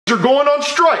are going on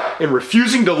strike and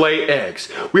refusing to lay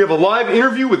eggs. We have a live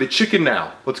interview with a chicken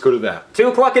now. Let's go to that.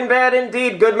 Too clucking bad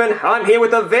indeed, Goodman. I'm here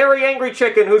with a very angry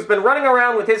chicken who's been running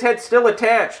around with his head still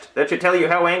attached. That should tell you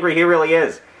how angry he really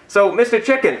is. So, Mr.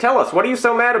 Chicken, tell us, what are you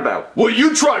so mad about? Well,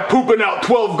 you try pooping out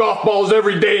 12 golf balls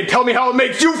every day and tell me how it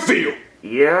makes you feel.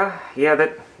 Yeah,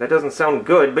 that doesn't sound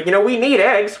good, but you know, we need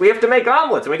eggs. We have to make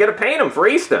omelets, and we gotta paint them for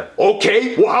Easter.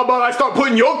 Okay, well how about I start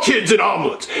putting your kids in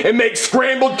omelets, and make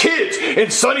scrambled kids,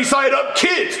 and sunny side up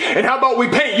kids, and how about we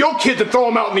paint your kids and throw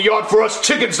them out in the yard for us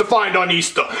chickens to find on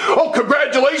Easter? Oh,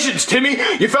 congratulations, Timmy,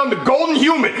 you found the golden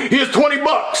human. Here's 20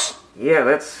 bucks. Yeah,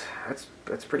 that's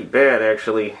pretty bad,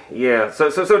 actually. Yeah, so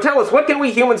tell us, what can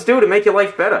we humans do to make your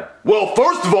life better? Well,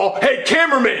 first of all, hey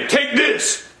cameraman, take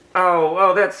this.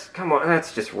 Oh, come on,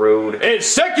 that's just rude. And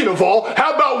second of all,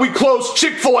 how about we close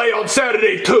Chick-fil-A on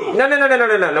Saturday too?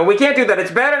 No, we can't do that.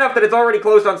 It's bad enough that it's already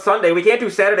closed on Sunday. We can't do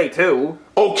Saturday too.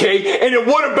 Okay, and then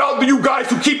what about you guys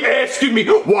who keep asking me,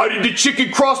 why did the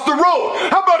chicken cross the road?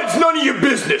 How about it's none of your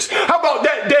business? How about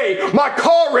that day, my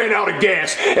car ran out of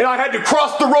gas, and I had to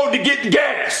cross the road to get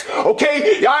gas?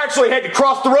 Okay, I actually had to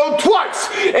cross the road twice,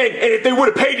 and if they would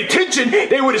have paid attention,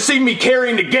 they would have seen me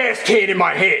carrying the gas can in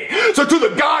my hand. So to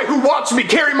the guy who watched me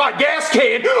carry my gas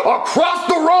can across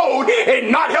the road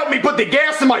and not help me put the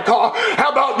gas in my car, how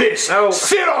about this? Oh,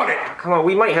 sit on it! Come on,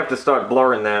 we might have to start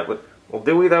blurring that, but, well,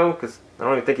 do we though? Because I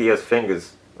don't even think he has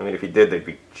fingers. I mean, if he did, they'd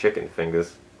be chicken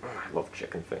fingers. I love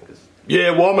chicken fingers.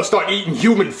 Yeah, well, I'm gonna start eating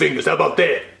human fingers. How about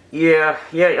that? Yeah,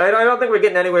 I don't think we're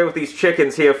getting anywhere with these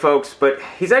chickens here, folks, but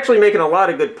he's actually making a lot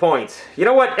of good points. You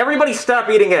know what? Everybody stop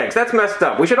eating eggs. That's messed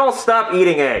up. We should all stop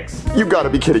eating eggs. You gotta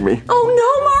be kidding me. Oh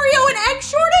no, Mario, an egg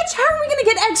shortage? How are we gonna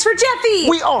get eggs for Jeffy?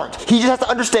 We aren't. He just has to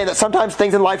understand that sometimes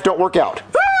things in life don't work out.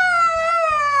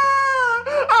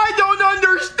 I don't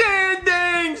understand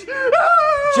things!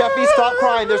 Jeffy, stop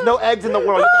crying. There's no eggs in the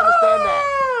world. You have to understand that.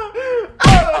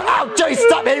 Ow, Jeffy,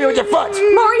 stop hitting me with your foot.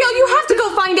 Mario, you have to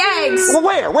go find eggs. Well,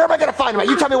 where? Where am I gonna find them at?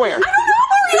 You tell me where. I don't know,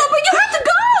 Mario, but you have to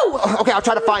go. Okay, I'll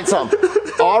try to find some.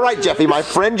 All right, Jeffy, my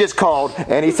friend just called,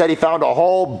 and he said he found a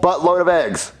whole buttload of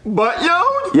eggs.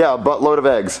 Buttload? Yeah, a buttload of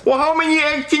eggs. Well, how many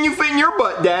eggs can you fit in your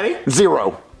butt, Daddy?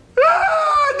 0.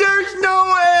 There's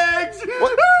no eggs!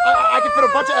 What? I can fit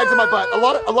a bunch of eggs in my butt. A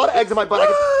lot of eggs in my butt. I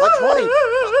can, like 20.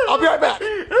 I'll be right back.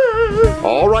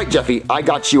 All right, Jeffy, I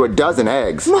got you a dozen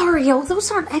eggs. Mario,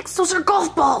 those aren't eggs, those are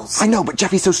golf balls. I know, but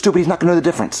Jeffy's so stupid he's not gonna know the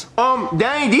difference.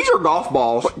 Danny, these are golf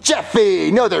balls. But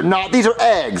Jeffy, no they're not. These are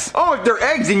eggs. Oh, if they're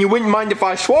eggs, then you wouldn't mind if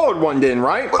I swallowed one then,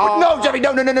 right? No, Jeffy,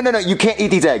 no. You can't eat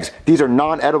these eggs. These are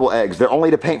non-edible eggs. They're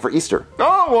only to paint for Easter.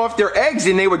 Oh, well, if they're eggs,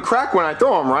 then they would crack when I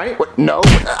throw them, right? What? No.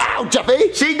 Ow,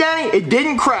 Jeffy. See, Danny, it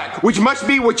didn't crack, which must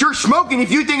be what you're smoking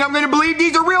if you think I'm gonna believe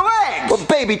these are real eggs. Well,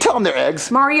 baby, tell them they're eggs.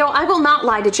 Mario, I will not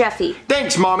lie to Jeffy.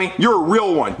 Thanks, Mommy. You're a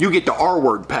real one. You get the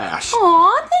R-word pass.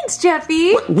 Aw, thanks,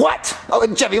 Jeffy. What? Oh,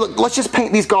 Jeffy, look, let's just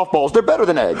paint these golf balls. They're better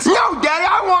than eggs. No, Daddy,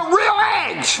 I want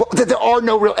real eggs! Well, there are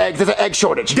no real eggs. There's an egg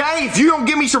shortage. Daddy, if you don't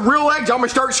give me some real eggs, I'm gonna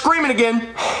start screaming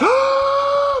again.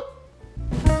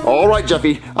 All right,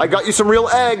 Jeffy, I got you some real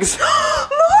eggs. Mario,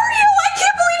 I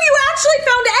can't believe you actually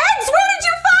found eggs. Where did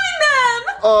you find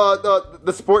them?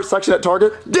 The sports section at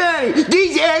Target. Daddy,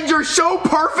 these eggs are so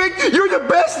perfect. You're the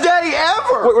best daddy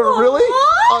ever. Wait, really?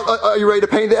 Are you ready to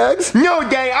paint the eggs? No,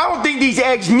 Daddy, I don't think these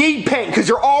eggs need paint because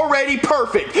they're already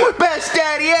perfect. Best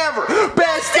daddy ever.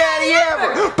 Best daddy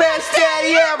ever. Best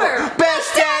daddy ever.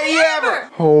 Best daddy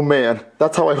ever. Oh, man.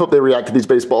 That's how I hope they react to these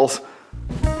baseballs.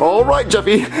 All right,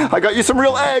 Jeffy, I got you some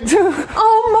real eggs.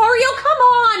 Oh, Mario, come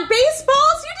on.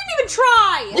 Baseballs? You didn't even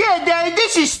try. Yeah, Daddy,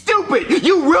 this is stupid.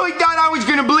 You really thought I was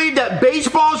going to believe that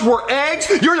baseballs were eggs?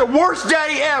 You're the worst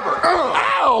daddy ever.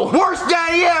 Ow! Worst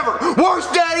daddy ever.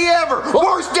 Worst daddy ever.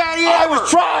 Worst daddy ever. I was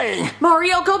trying.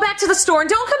 Mario, go back to the store and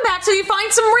don't come back till you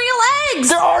find some real eggs.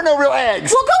 There are no real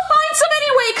eggs. Well, go find some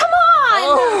anyway. Come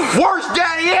on. Worst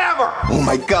daddy ever. Oh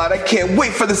my God, I can't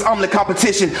wait for this omelet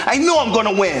competition. I know I'm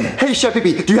gonna win. Hey, Chef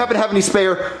Pee-Pee, do you happen to have any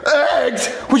spare eggs?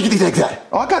 Where'd you get these eggs at?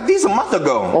 Oh, I got these a month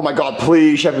ago. Oh my God,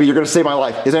 please, Chef Pee-Pee, you're gonna save my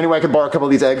life. Is there any way I can borrow a couple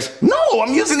of these eggs? No,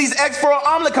 I'm using these eggs for an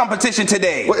omelet competition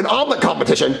today. What, an omelet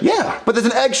competition? Yeah. But there's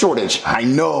an egg shortage. I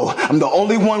know. I'm the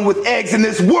only one with eggs in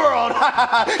this world.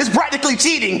 It's practically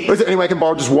cheating. Is there any way I can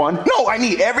borrow just one? No, I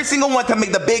need every single one to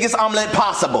make the biggest omelet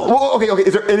possible. Well, okay.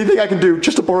 Is there anything I can do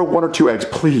just to borrow 1 or 2 eggs?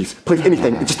 Please,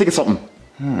 anything. Just think of something.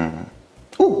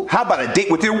 Ooh, how about a date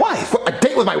with your wife? What, a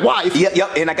date with my wife?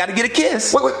 Yep, and I gotta get a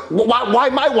kiss. Wait, why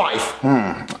my wife?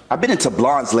 I've been into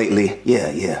blondes lately.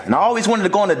 Yeah. And I always wanted to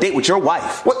go on a date with your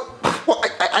wife. What?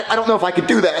 I don't know if I could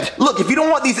do that. Look, if you don't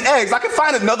want these eggs, I can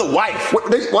find another wife.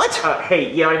 What?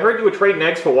 Hey, yeah, I heard you were trading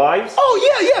eggs for wives.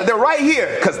 Oh, yeah, they're right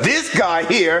here. Because this guy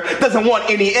here doesn't want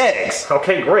any eggs.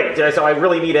 Okay, great. So I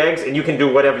really need eggs, and you can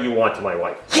do whatever you want to my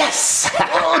wife. Yes!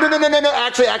 Oh, no.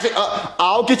 Actually,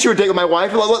 I'll get you a date with my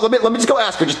wife. Let me just go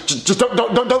ask her. Just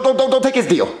don't take his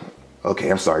deal. Okay,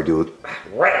 I'm sorry, dude.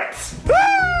 Rats!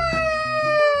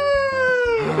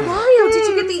 Mario, did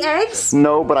you get the eggs?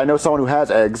 No, but I know someone who has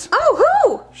eggs. Oh,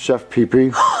 who? Chef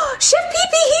Pee-Pee. Chef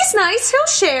Pee-Pee, he's nice. He'll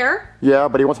share. Yeah,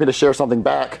 but he wants me to share something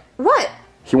back. What?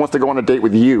 He wants to go on a date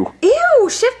with you. Ew,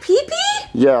 Chef Pee-Pee?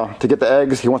 Yeah, to get the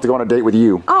eggs, he wants to go on a date with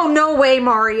you. Oh, no way,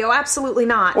 Mario. Absolutely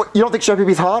not. What, you don't think Chef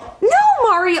Pee-Pee's hot? No,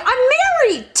 Mario, I'm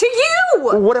married to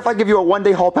you. What if I give you a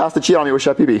one-day hall pass to cheat on me with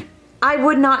Chef Pee-Pee? I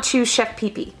would not choose Chef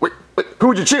Pee-Pee. Wait, who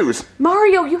would you choose?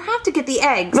 Mario, you have to get the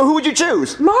eggs. No, who would you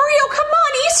choose? Mario, come on.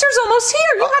 Easter's almost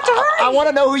here. You have to hurry. I want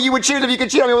to know who you would choose if you could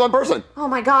cheat on me with one person. Oh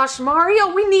my gosh,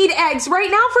 Mario, we need eggs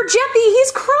right now for Jeffy.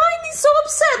 He's crying. He's so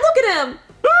upset. Look at him.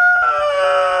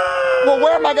 Well,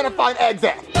 where am I going to find eggs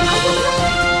at?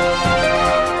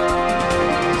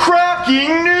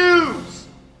 Cracking news!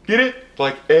 Get it?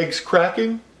 Like eggs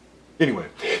cracking? Anyway,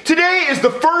 today is the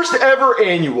first ever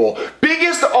annual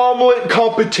Biggest Omelet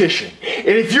Competition. And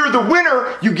if you're the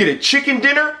winner, you get a chicken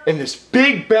dinner and this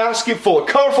big basket full of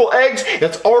colorful eggs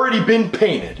that's already been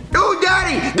painted. Oh,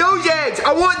 Daddy, those eggs.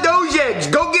 I want those eggs.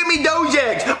 Go get me those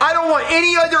eggs. I don't want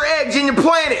any other eggs in the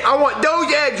planet. I want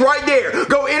those eggs right there.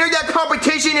 Go enter that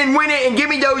competition and win it and give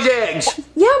me those eggs.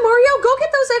 Yeah, Mario, go get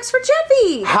those eggs for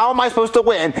Jeffy. How am I supposed to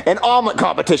win an omelet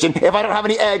competition if I don't have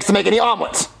any eggs to make any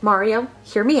omelets? Mario,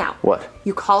 hear me out. What?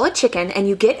 You call a chicken and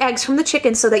you get eggs from the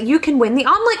chicken so that you can win the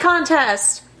omelet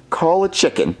contest. Call a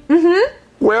chicken? Mm-hmm.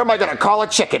 Where am I going to call a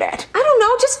chicken at? I don't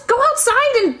know, just go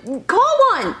outside and call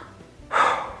one.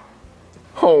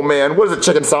 Oh man, what does a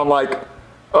chicken sound like?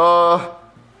 Oh,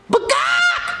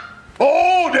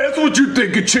 that's what you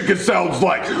think a chicken sounds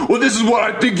like. Well, this is what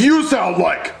I think you sound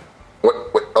like. Wait,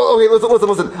 okay,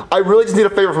 listen. I really just need a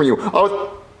favor from you.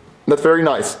 That's very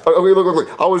nice. Okay,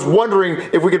 look. I was wondering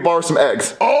if we could borrow some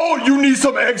eggs. Oh, you need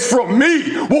some eggs from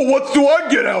me. Well, what do I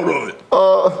get out of it?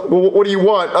 Well, what do you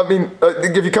want? I mean,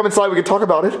 if you come inside, we can talk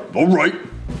about it. All right.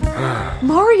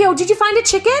 Mario, did you find a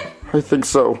chicken? I think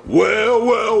so. Well.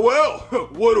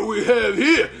 What do we have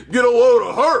here? Get a load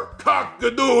of her.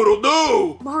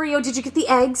 Cock-a-doodle-doo. Mario, did you get the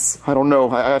eggs? I don't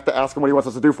know. I have to ask him what he wants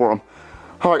us to do for him.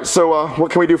 All right, so what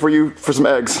can we do for you for some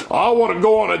eggs? I want to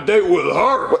go on a date with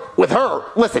her. With her?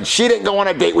 Listen, she didn't go on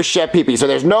a date with Chef Pee-Pee, so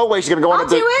there's no way she's going to go on a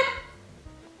date. I'll do it.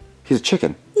 He's a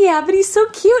chicken. Yeah, but he's so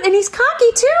cute and he's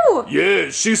cocky too. Yeah,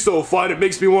 she's so fine it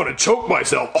makes me want to choke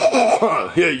myself.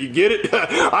 Yeah, you get it?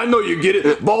 I know you get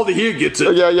it. Baldy here gets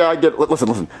it. Yeah, I get it.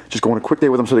 Listen. Just go on a quick date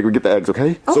with him so they can get the eggs,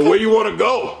 okay? So where you want to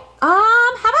go?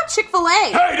 How about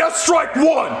Chick-fil-A? Hey, that's strike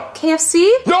one. KFC?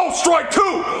 No, strike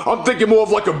two. I'm thinking more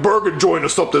of like a burger joint or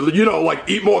something. You know, like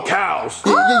eat more cows.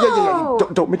 Yeah.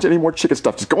 Don't mention any more chicken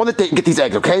stuff. Just go on the date and get these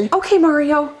eggs, okay? Okay,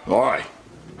 Mario. All right.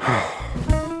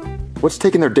 What's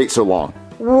taking their date so long?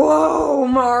 Whoa,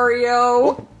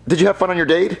 Mario. Did you have fun on your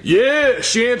date? Yeah,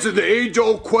 she answered the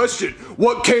age-old question.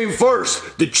 What came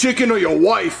first, the chicken or your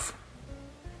wife?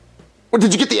 Well,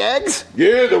 did you get the eggs?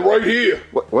 Yeah, they're right here.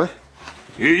 What?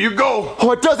 Here you go.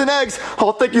 Oh, a dozen eggs.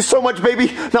 Oh, thank you so much, baby.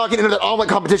 Now I can enter that omelet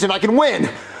competition. I can win.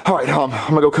 All right, I'm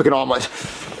going to go cook an omelet.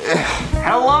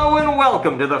 Hello and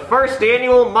welcome to the first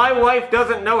annual My Wife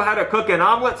Doesn't Know How to Cook an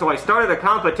Omelet, so I started a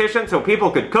competition so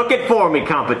people could cook it for me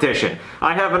competition.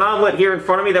 I have an omelet here in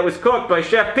front of me that was cooked by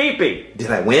Chef Pee-Pee. Did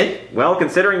I win? Well,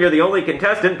 considering you're the only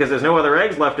contestant because there's no other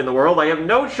eggs left in the world, I have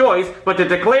no choice but to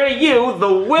declare you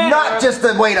the winner. Not just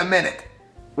a wait a minute.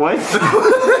 What?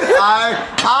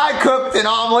 I cooked an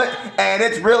omelet and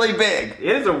it's really big.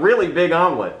 It is a really big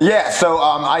omelet. Yeah, so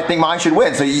I think mine should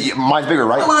win. So mine's bigger,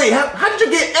 right? Wait, how did you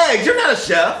get eggs? You're not a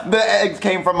chef. The eggs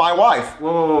came from my wife.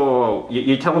 Whoa.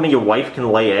 You're telling me your wife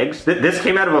can lay eggs? This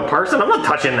came out of a person? I'm not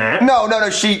touching that. No.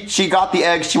 She got the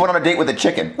eggs. She went on a date with a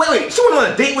chicken. Wait. She went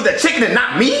on a date with a chicken and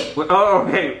not me? Oh,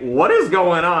 okay. What is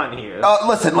going on here?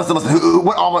 Listen.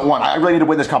 What omelet won? I really need to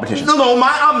win this competition. No,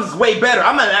 my omelet's way better.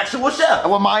 I'm an actual chef.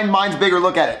 Well, mine's bigger.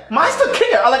 Look at it. Mine's took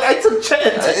care. I took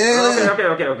chance.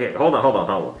 Okay. Hold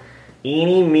on.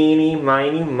 Eeny, meeny,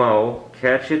 miny, mo.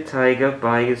 Catch a tiger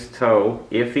by his toe.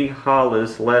 If he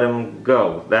hollers, let him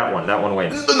go. That one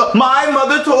wins. My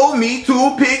mother told me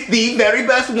to pick the very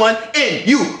best one, and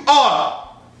you are.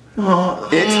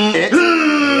 It's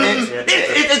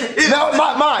no,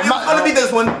 mine. It's gonna be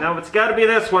this one. No, it's gotta be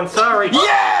this one. Sorry.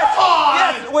 Yes!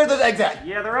 Yes! Where's those eggs at?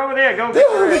 Yeah, they're over there. Go.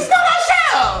 He's not a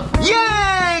chef!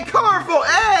 Yay! Colorful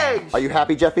eggs! Are you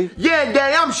happy, Jeffy? Yeah,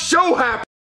 Daddy, I'm so happy.